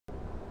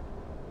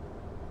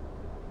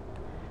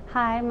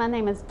Hi, my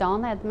name is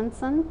Dawn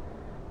Edmondson.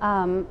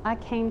 I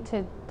came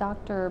to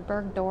Dr.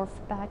 Bergdorf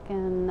back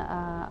in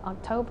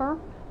October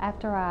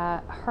after I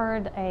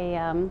heard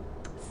a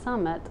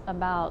summit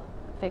about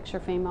fix your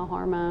female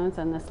hormones,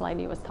 and this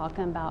lady was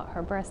talking about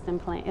her breast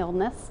implant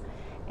illness,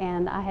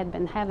 and I had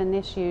been having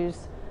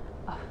issues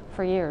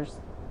for years,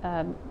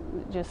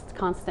 just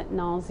constant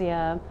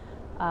nausea,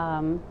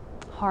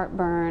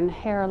 heartburn,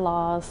 hair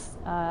loss,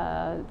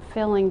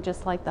 feeling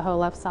just like the whole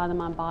left side of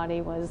my body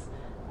was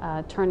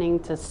turning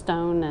to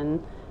stone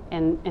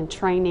and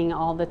training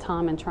all the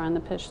time and trying to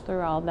push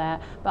through all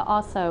that, but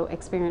also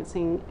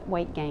experiencing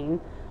weight gain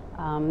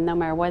no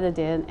matter what I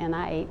did. And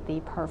I ate the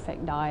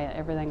perfect diet.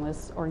 Everything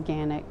was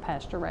organic,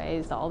 pasture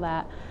raised, all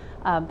that.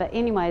 But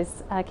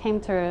anyways, I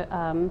called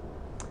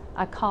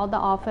the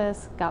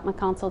office, got my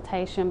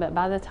consultation, but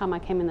by the time I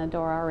came in the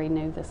door, I already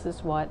knew this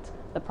is what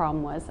the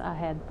problem was. I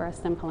had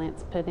breast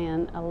implants put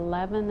in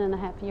 11 and a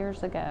half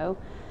years ago,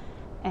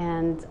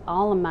 and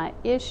all of my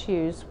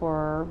issues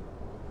were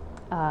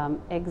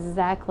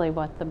exactly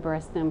what the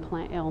breast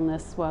implant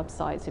illness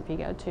websites, if you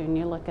go to and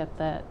you look at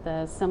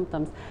the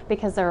symptoms,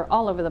 because they're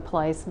all over the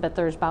place, but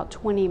there's about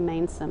 20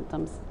 main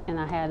symptoms, and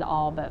I had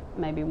all but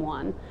maybe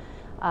one.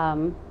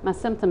 My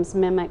symptoms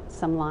mimicked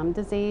some Lyme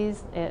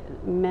disease. It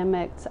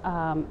mimicked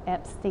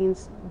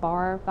Epstein's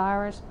Barr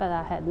virus, but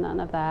I had none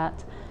of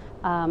that.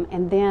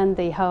 And then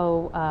the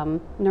whole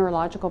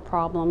neurological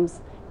problems,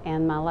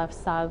 and my left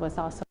side was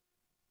also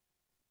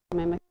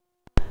mimicked.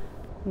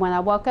 When I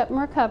woke up in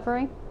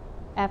recovery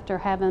after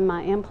having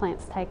my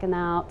implants taken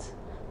out,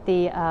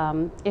 the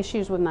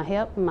issues with my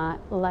hip, my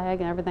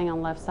leg, and everything on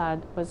the left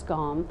side was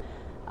gone.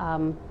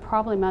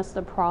 Probably most of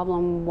the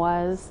problem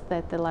was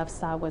that the left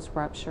side was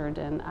ruptured,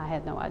 and I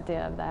had no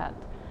idea of that.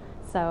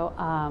 So,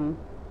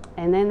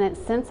 and then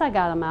since I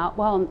got them out,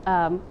 well,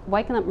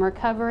 waking up in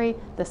recovery,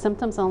 the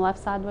symptoms on the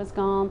left side was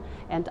gone,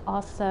 and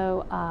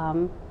also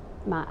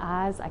my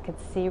eyes, I could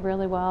see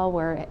really well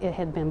where it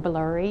had been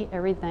blurry.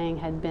 Everything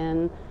had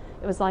been,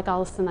 it was like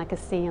all of a sudden I could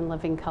see in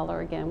living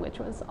color again, which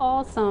was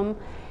awesome.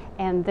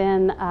 And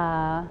then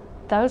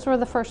those were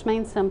the first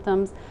main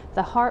symptoms.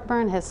 The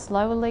heartburn has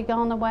slowly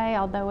gone away,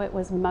 although it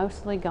was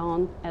mostly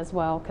gone as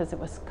well because it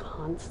was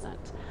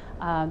constant.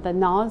 The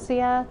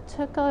nausea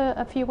took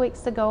a few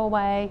weeks to go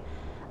away.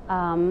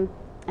 And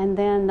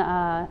then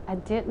I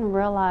didn't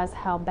realize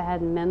how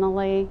bad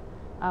mentally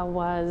I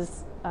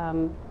was,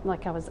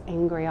 like I was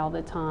angry all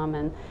the time,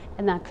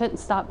 and I couldn't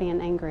stop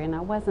being angry, and I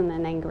wasn't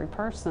an angry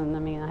person. I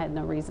mean, I had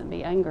no reason to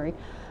be angry.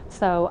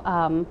 So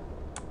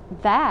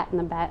that in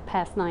the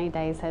past 90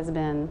 days has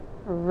been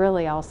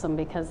really awesome,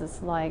 because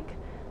it's like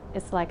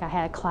I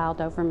had a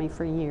cloud over me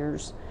for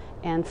years.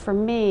 And for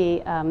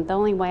me, the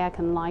only way I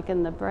can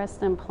liken the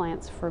breast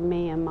implants for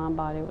me and my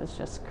body was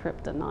just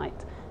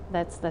kryptonite.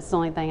 That's the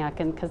only thing I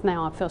can, because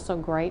now I feel so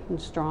great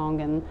and strong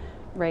and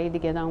ready to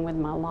get on with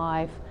my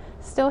life.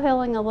 Still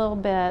healing a little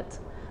bit,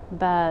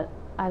 but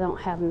I don't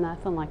have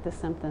nothing like the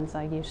symptoms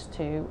I used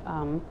to.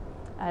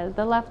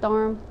 The left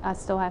arm, I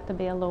still have to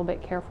be a little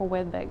bit careful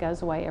with, but it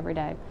goes away every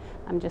day.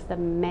 I'm just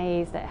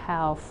amazed at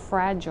how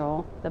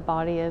fragile the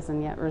body is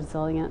and yet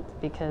resilient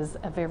because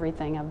of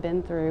everything I've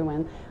been through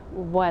and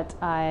what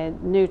I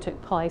knew took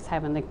place,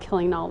 having to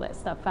clean all that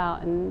stuff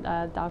out. And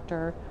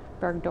Dr.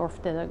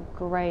 Bergdorf did a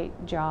great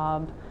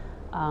job,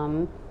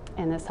 and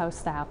this whole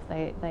staff,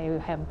 they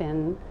have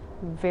been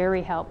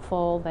very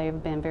helpful.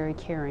 They've been very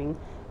caring,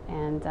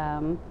 and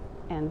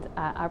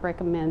I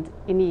recommend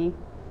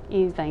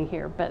anything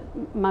here. But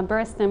my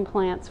breast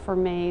implants, for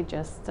me,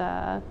 just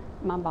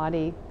my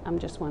body, I'm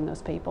just one of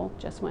those people,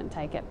 just wouldn't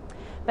take it.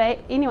 But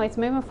anyways,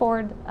 moving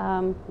forward,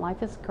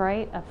 life is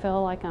great. I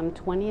feel like I'm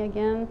 20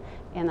 again,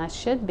 and I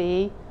should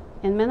be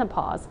in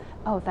menopause.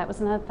 Oh, that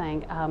was another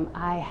thing.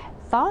 I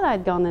thought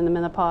I'd gone into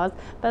menopause,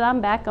 but I'm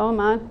back on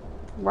my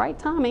right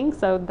timing,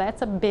 so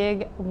that's a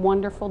big,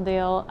 wonderful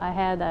deal. I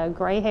had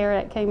gray hair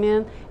that came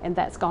in, and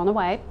that's gone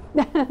away.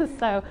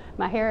 So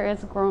my hair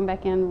is growing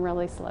back in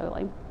really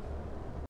slowly.